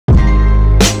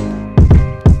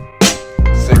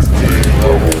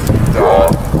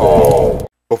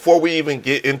Before we even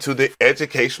get into the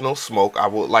educational smoke, I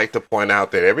would like to point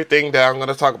out that everything that I'm going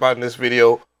to talk about in this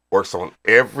video works on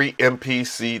every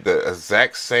MPC the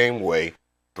exact same way,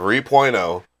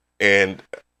 3.0, and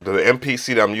the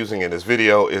MPC that I'm using in this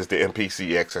video is the MPC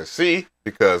XSC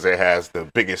because it has the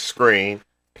biggest screen,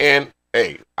 and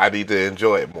hey, I need to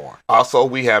enjoy it more. Also,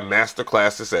 we have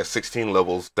Masterclasses at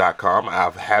 16levels.com. I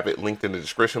have it linked in the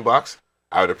description box.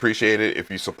 I would appreciate it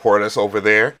if you support us over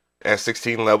there. At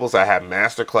 16 levels, I have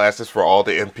master classes for all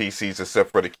the MPCs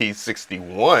except for the Key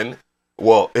 61.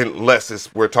 Well,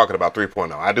 unless we're talking about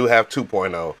 3.0. I do have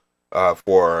 2.0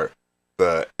 for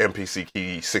the MPC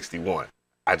Key 61.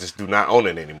 I just do not own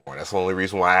it anymore. That's the only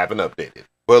reason why I haven't updated.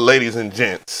 But ladies and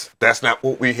gents, that's not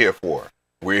what we're here for.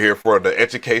 We're here for the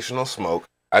educational smoke.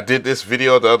 I did this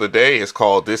video the other day. It's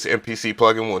called "This MPC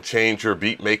Plugin Will Change Your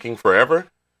Beat Making Forever."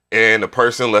 And the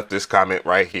person left this comment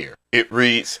right here. It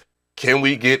reads, "Can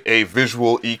we get a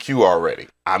visual EQ already?"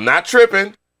 I'm not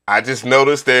tripping. I just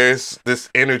noticed there's this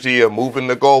energy of moving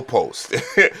the goalpost.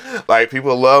 Like,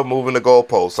 people love moving the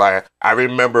goalposts. I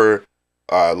remember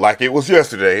like it was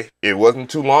yesterday, it wasn't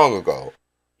too long ago,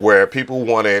 where people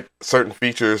wanted certain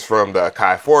features from the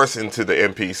AKAI Force into the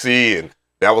MPC, and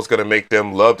that was going to make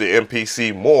them love the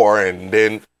MPC more, and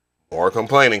then more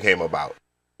complaining came about.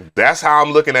 That's how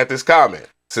I'm looking at this comment.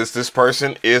 Since this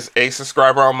person is a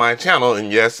subscriber on my channel,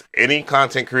 and yes, any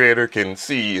content creator can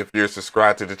see if you're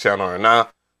subscribed to the channel or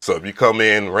not. So if you come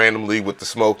in randomly with the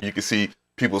smoke, you can see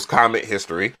people's comment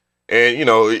history. And, you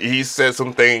know, he said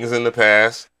some things in the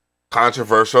past,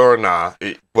 controversial or not,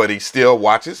 but he still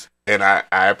watches, and I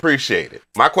appreciate it.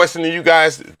 My question to you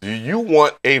guys, do you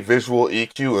want a visual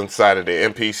EQ inside of the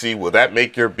MPC? Will that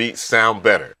make your beats sound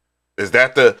better? Is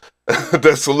that the,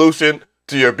 the solution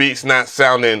to your beats not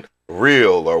sounding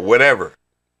real or whatever?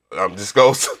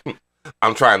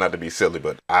 I'm trying not to be silly,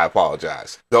 but I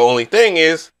apologize. The only thing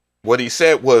is, what he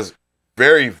said was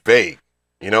very vague,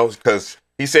 you know, because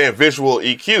he's saying visual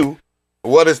EQ.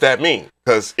 What does that mean?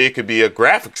 Because it could be a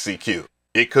graphics EQ.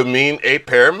 It could mean a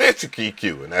parametric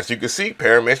EQ. And as you can see,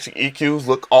 parametric EQs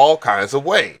look all kinds of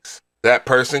ways. That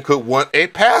person could want a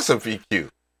passive EQ.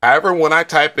 However, when I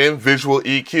type in visual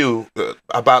EQ,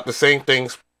 about the same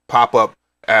things pop up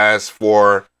as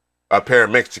for a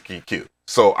parametric EQ.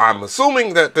 So I'm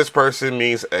assuming that this person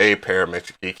means a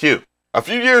parametric EQ. A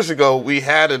few years ago, we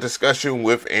had a discussion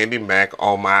with Andy Mack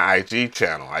on my IG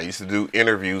channel. I used to do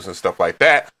interviews and stuff like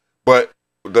that, but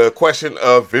the question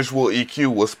of visual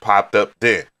EQ was popped up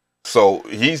then. So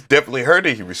he's definitely heard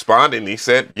it. He responded and he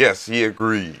said, yes, he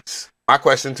agrees. My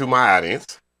question to my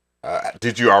audience,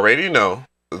 did you already know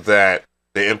that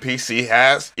the MPC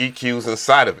has EQs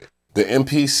inside of it? The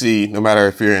MPC, no matter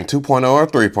if you're in 2.0 or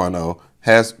 3.0,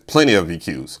 has plenty of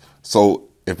EQs. So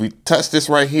if we touch this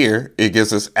right here, it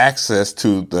gives us access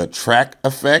to the track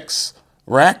effects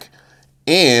rack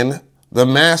and the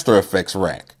master effects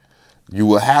rack. You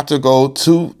will have to go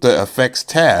to the effects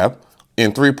tab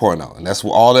in 3.0, and that's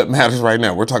all that matters right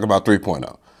now. We're talking about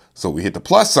 3.0. So we hit the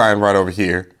plus sign right over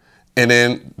here, and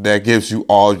then that gives you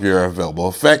all your available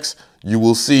effects. You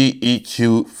will see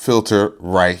EQ filter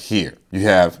right here. You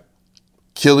have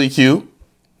kill EQ,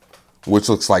 which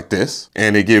looks like this,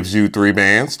 and it gives you 3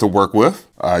 bands to work with.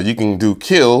 You can do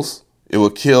kills. It will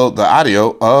kill the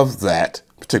audio of that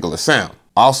particular sound.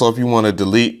 Also, if you want to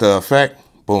delete the effect,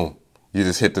 boom, you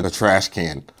just hit the trash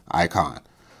can icon.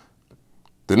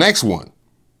 The next one,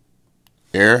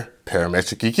 air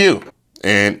parametric EQ.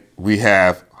 And we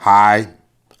have high,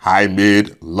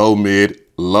 mid,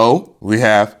 low. We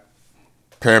have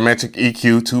parametric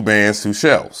EQ, 2 bands, 2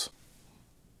 shelves.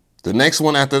 The next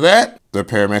one after that, the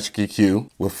parametric EQ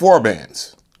with 4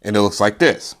 bands. And it looks like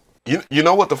this. You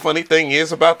know what the funny thing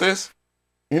is about this?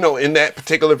 You know, in that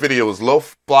particular video is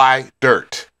Lo-Fi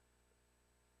Dirt.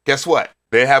 Guess what?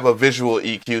 They have a visual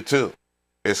EQ too.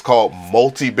 It's called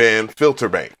Multiband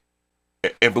Filterbank.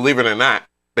 And believe it or not,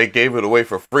 they gave it away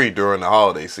for free during the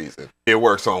holiday season. It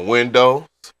works on Windows,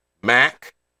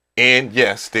 Mac, and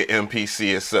yes, the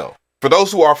MPC itself. For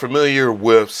those who are familiar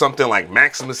with something like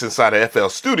Maximus inside of FL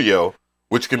Studio,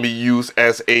 which can be used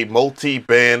as a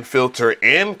multi-band filter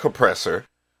and compressor,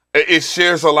 it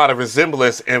shares a lot of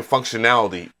resemblance and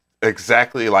functionality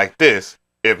exactly like this,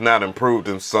 if not improved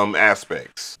in some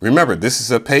aspects. Remember, this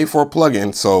is a paid-for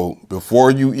plugin, so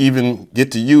before you even get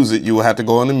to use it, you will have to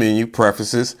go in the menu,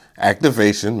 Preferences,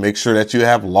 Activation, make sure that you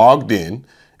have logged in,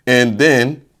 and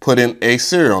then put in a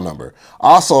serial number.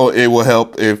 Also, it will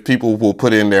help if people will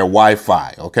put in their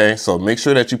Wi-Fi, okay? So make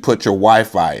sure that you put your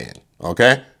Wi-Fi in,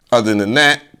 okay? Other than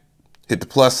that, hit the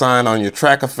plus sign on your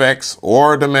track effects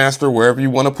or the master, wherever you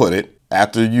want to put it.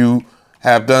 After you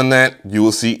have done that, you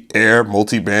will see Air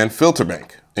Multiband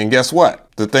Filterbank. And guess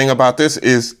what? The thing about this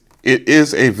is it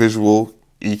is a visual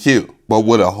EQ, but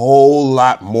with a whole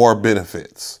lot more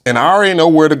benefits. And I already know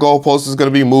where the goalpost is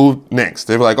going to be moved next.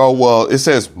 They're like, oh, well, it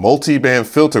says Multiband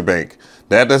Filterbank.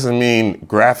 That doesn't mean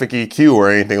graphic EQ or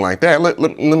anything like that. Let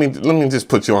me just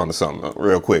put you on to something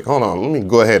real quick. Hold on. Let me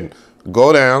go ahead and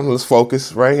go down. Let's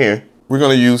focus right here. We're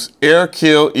going to use Air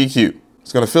Kill EQ.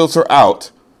 It's going to filter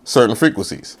out certain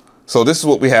frequencies. So this is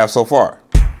what we have so far.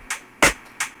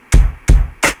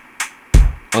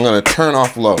 I'm going to turn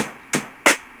off low.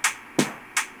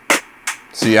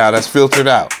 See how that's filtered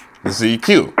out? This is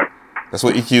EQ. That's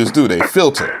what EQs do. They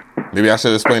filter. Maybe I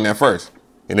should explain that first.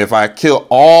 And if I kill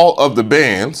all of the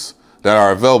bands that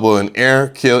are available in Air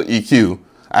Kill EQ,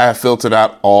 I have filtered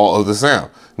out all of the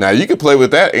sound. Now you can play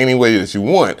with that any way that you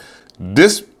want.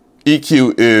 This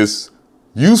EQ is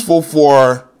useful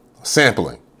for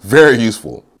sampling. Very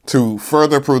useful. To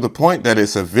further prove the point that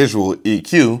it's a visual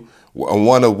EQ,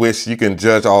 one of which you can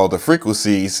judge all the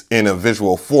frequencies in a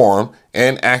visual form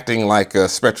and acting like a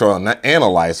spectral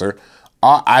analyzer,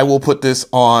 I will put this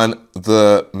on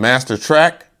the master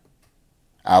track.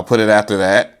 I'll put it after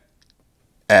that.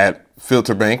 Add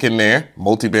filter bank in there,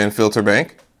 multiband filter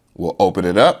bank. We'll open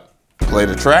it up, play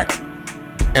the track.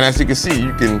 And as you can see,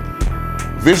 you can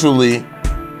visually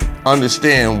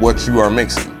understand what you are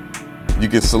mixing. You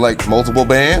can select multiple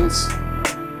bands.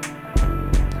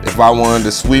 If I wanted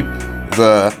to sweep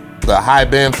the high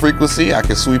band frequency, I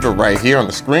can sweep it right here on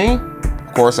the screen.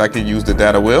 Of course, I could use the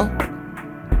data wheel.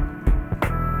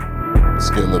 Let's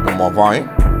get a little bit more volume.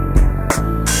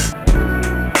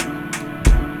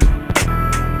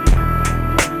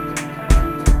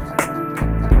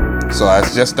 So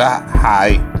that's just a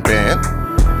high band.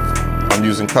 I'm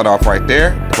using cutoff right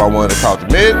there. If I wanted to count the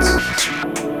mids,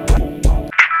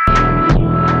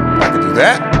 I could do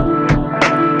that.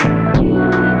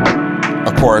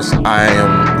 Of course, I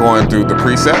am going through the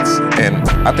presets, and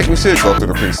I think we should go through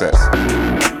the presets.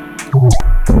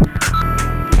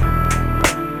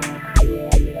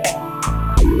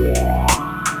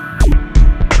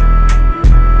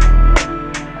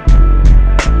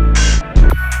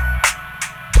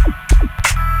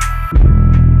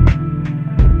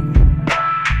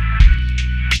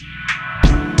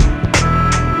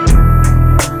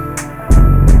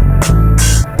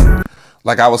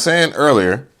 Like I was saying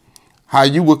earlier, how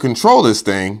you would control this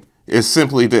thing is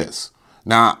simply this.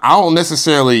 Now, I don't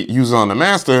necessarily use it on the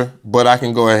master, but I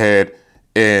can go ahead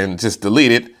and just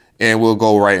delete it, and we'll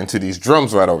go right into these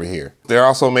drums right over here. They're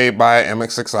also made by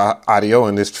MXX Audio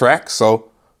in this track.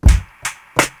 So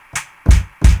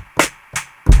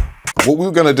what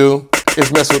we're gonna do is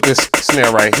mess with this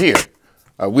snare right here.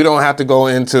 We don't have to go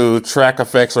into track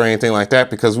effects or anything like that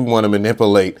because we want to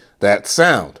manipulate that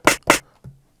sound.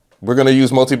 We're going to use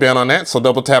multiband on that, so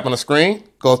double tap on the screen,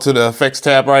 go to the effects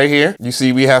tab right here. You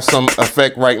see we have some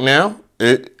effect right now.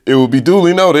 It will be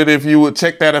duly noted if you would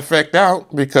check that effect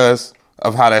out because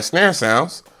of how that snare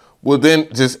sounds. We'll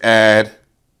then just add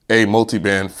a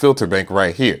multiband filter bank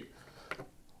right here.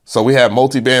 So we have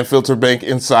multiband filter bank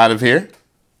inside of here.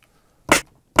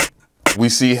 We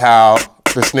see how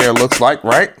the snare looks like,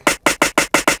 right?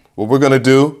 What we're going to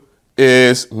do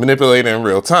is manipulate it in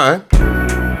real time.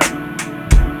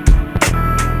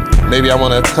 Maybe I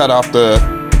want to cut off the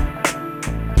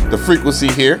frequency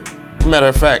here. Matter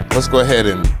of fact, let's go ahead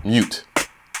and mute.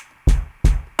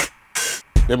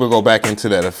 Then we'll go back into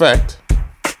that effect.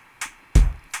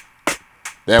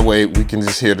 That way we can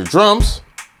just hear the drums.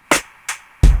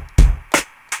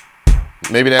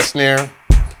 Maybe that snare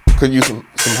could use some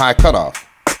high cutoff.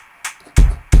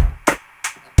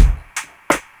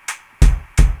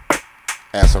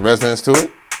 Add some resonance to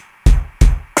it.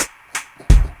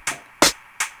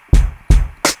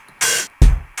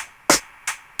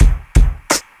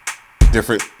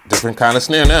 Different kind of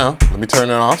snare now. Let me turn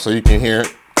it off so you can hear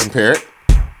it, compare it.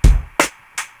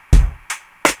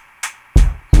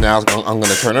 Now I'm going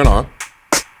to turn it on.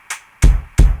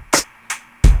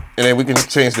 And then we can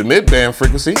change the mid band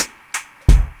frequency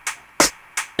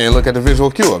and look at the visual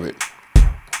cue of it.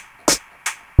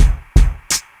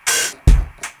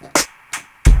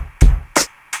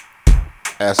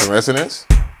 Add some resonance.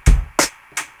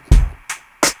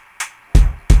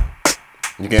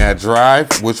 You can add drive,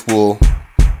 which will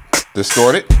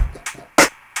distort it.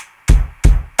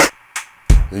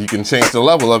 You can change the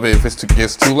level of it if it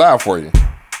gets too loud for you.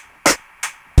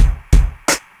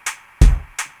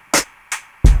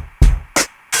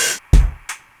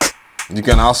 You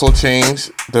can also change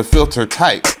the filter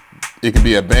type. It could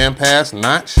be a bandpass,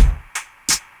 notch,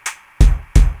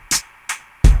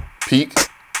 peak,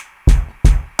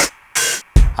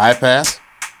 high pass.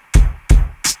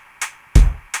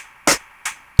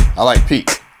 I like peak.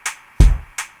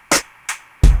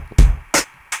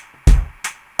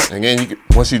 Again,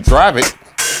 once you drive it,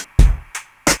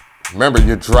 remember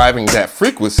you're driving that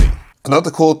frequency.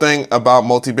 Another cool thing about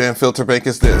Multiband Filterbank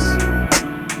is this.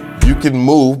 You can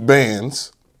move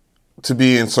bands to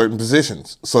be in certain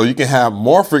positions. So you can have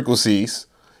more frequencies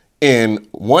in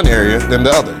one area than the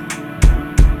other.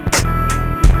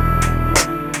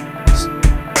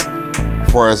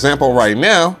 For example, right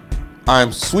now,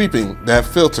 I'm sweeping that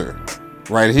filter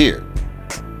right here.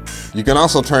 You can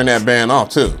also turn that band off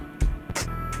too.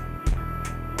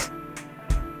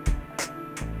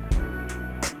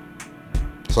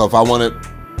 So if I wanted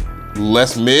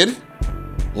less mid,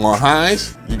 more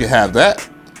highs, you can have that.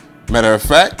 Matter of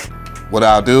fact, what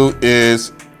I'll do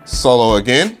is solo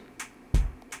again,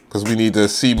 because we need to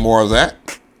see more of that.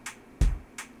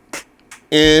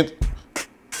 And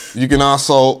you can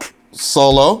also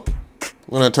solo. I'm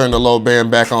gonna turn the low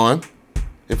band back on.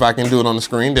 If I can do it on the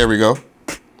screen, there we go.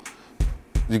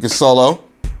 You can solo.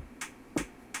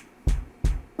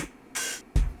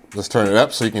 Let's turn it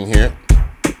up so you can hear it.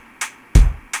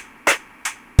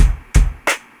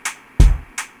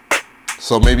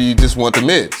 So maybe you just want the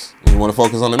mids. You want to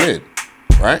focus on the mid,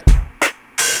 right?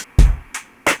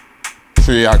 I'm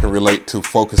sure y'all can relate to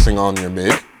focusing on your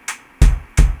mid.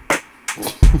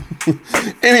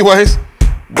 Anyways,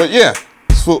 but yeah,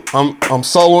 so I'm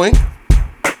soloing,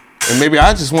 and maybe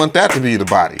I just want that to be the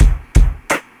body.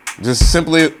 Just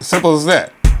simple as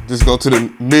that. Just go to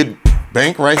the mid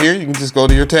bank right here. You can just go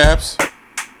to your tabs.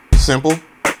 Simple.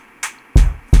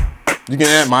 You can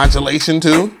add modulation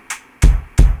too.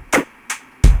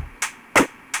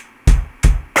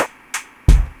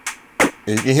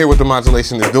 And you can hear what the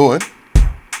modulation is doing.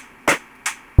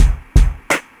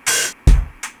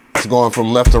 It's going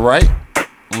from left to right.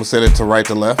 I'm gonna set it to right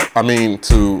to left. I mean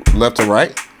to left to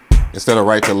right instead of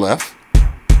right to left.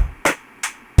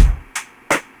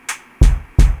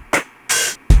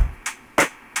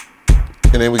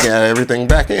 And then we can add everything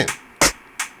back in.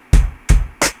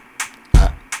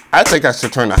 I think I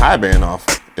should turn the high band off,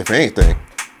 if anything.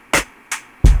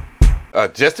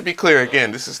 Just to be clear,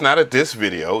 again, this is not a diss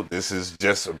video. This is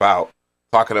just about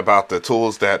talking about the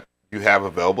tools that you have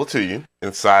available to you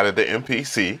inside of the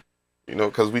MPC, you know,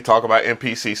 because we talk about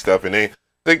MPC stuff, and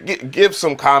they give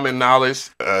some common knowledge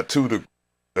to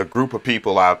the group of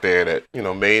people out there that, you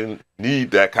know, may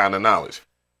need that kind of knowledge.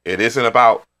 It isn't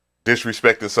about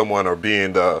disrespecting someone or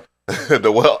being the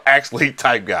the well actually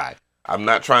type guy. I'm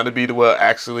not trying to be the well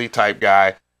actually type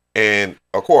guy. And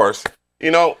of course, you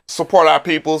know, support our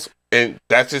peoples. And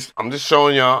that's just, I'm just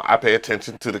showing y'all, I pay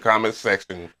attention to the comment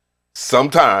section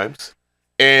sometimes,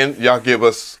 and y'all give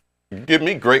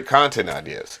me great content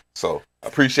ideas. So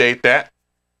appreciate that.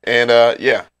 And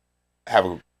yeah, have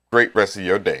a great rest of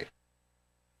your day.